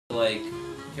like,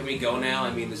 can we go now?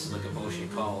 I mean, this is like a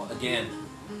bullshit call. Again.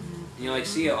 And you're like,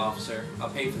 see ya, officer. I'll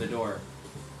pay for the door.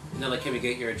 And they're like, can we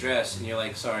get your address? And you're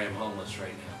like, sorry, I'm homeless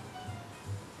right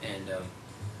now. And,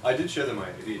 I did show them my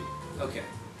ID. Okay.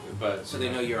 But... So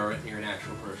they know you're an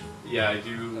actual person. Yeah, I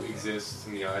do exist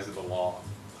in the eyes of the law.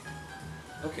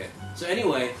 Okay. So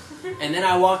anyway, and then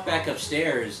I walked back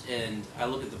upstairs and I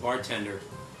look at the bartender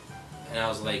and I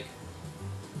was like,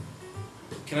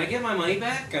 can I get my money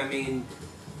back? I mean,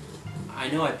 I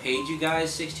know I paid you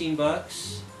guys 16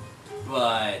 bucks,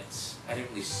 but I didn't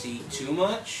really see too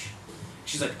much.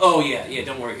 She's like, oh yeah,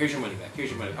 don't worry, here's your money back, here's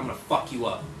your money. I'm gonna fuck you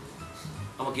up.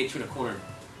 I'm gonna get you in a corner,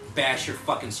 bash your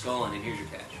fucking skull in, and here's your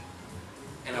cash.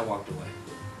 And I walked away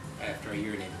after I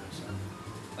urinated myself.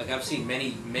 Like, I've seen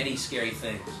many, many scary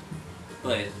things,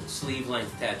 but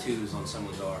sleeve-length tattoos on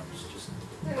someone's arms just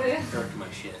irked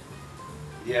my shit.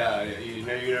 Yeah, you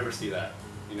never see that.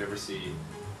 You never see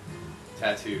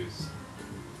tattoos.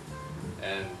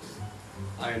 And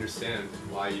I understand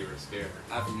why you were scared.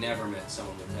 I've never met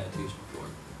someone with tattoos before.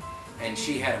 And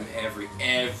she had them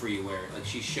everywhere. Like,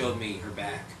 she showed me her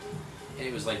back. And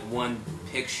it was like one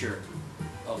picture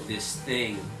of this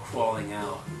thing crawling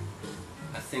out.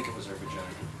 I think it was her vagina.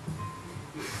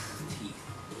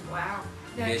 Teeth. Wow.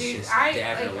 No, Vicious, dude, I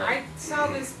dagger-like. saw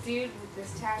this dude with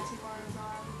this tattoo on his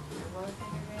arm. The one thing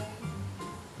I read.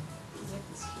 He's like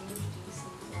this huge DC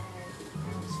flag. I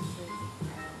was super,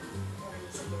 like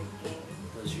a gang.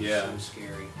 Those are so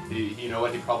scary. You know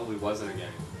what? He probably wasn't a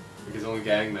gang. Because only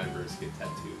gang members get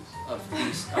tattoos. Of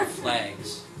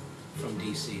flags from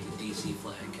DC, the DC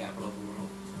flag, capital of the world.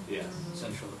 Yes.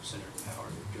 Central center of power.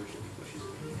 George W. Bush is an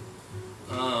idiot.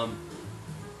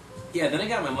 Yeah, then I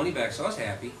got my money back, so I was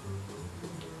happy.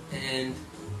 And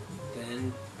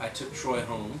then I took Troy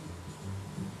home,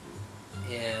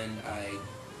 and I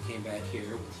came back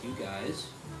here with you guys,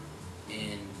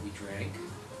 and we drank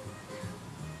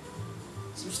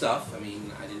some stuff. I mean,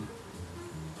 I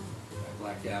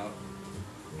blacked out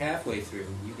halfway through.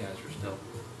 You guys were still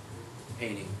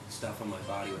painting stuff on my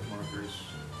body with markers.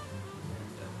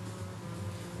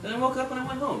 And then I woke up and I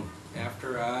went home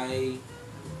after I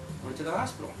went to the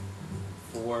hospital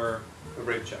for a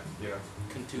rape check, yeah.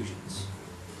 Contusions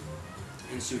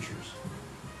and sutures.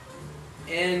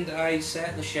 And I sat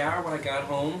in the shower when I got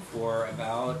home for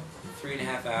about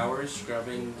 3.5 hours,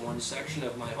 scrubbing one section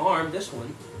of my arm, this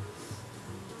one,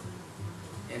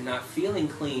 and not feeling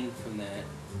clean from that.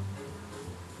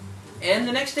 And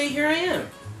the next day, here I am,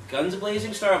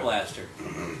 Gunsablazinstarblaster,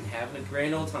 having a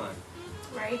grand old time.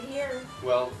 Right here.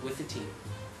 Well, with the team.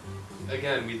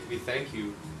 Again, we thank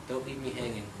you. Don't leave me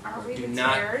hanging. Are we do the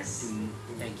not terrors?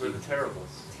 Thank We're you. the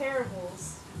terribles.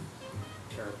 Terribles.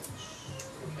 Terribles.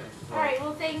 Okay. All right.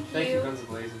 Well, thank you. Thank you, Guns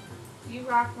Ablazing. You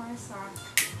rock my sock.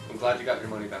 I'm glad you got your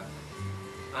money back.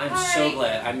 I'm so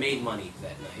glad. I made money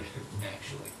that night,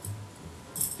 actually.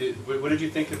 What did you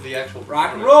think of the actual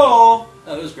rock and roll?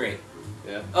 Oh, it was great.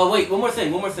 Yeah. Oh wait, one more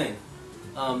thing.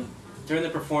 During the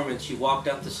performance, you walked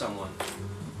up to someone,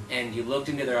 and you looked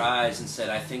into their eyes and said,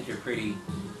 "I think you're pretty.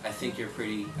 I think you're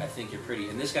pretty. I think you're pretty."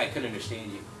 And this guy couldn't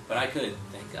understand you, but I could,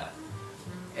 thank God.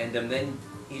 And then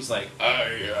he's like,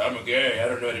 "I'm a gay. I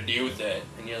don't know how to deal with that."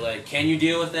 And you're like, "Can you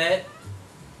deal with that?"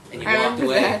 And you walked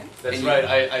away. That. That's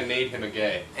right. I made him a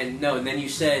gay. And then you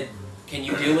said, "Can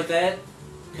you deal with that?"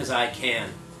 Because I can.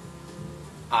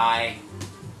 I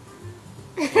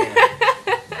can.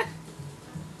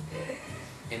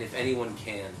 And if anyone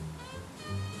can,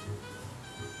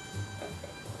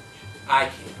 I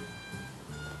can.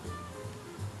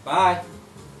 Bye.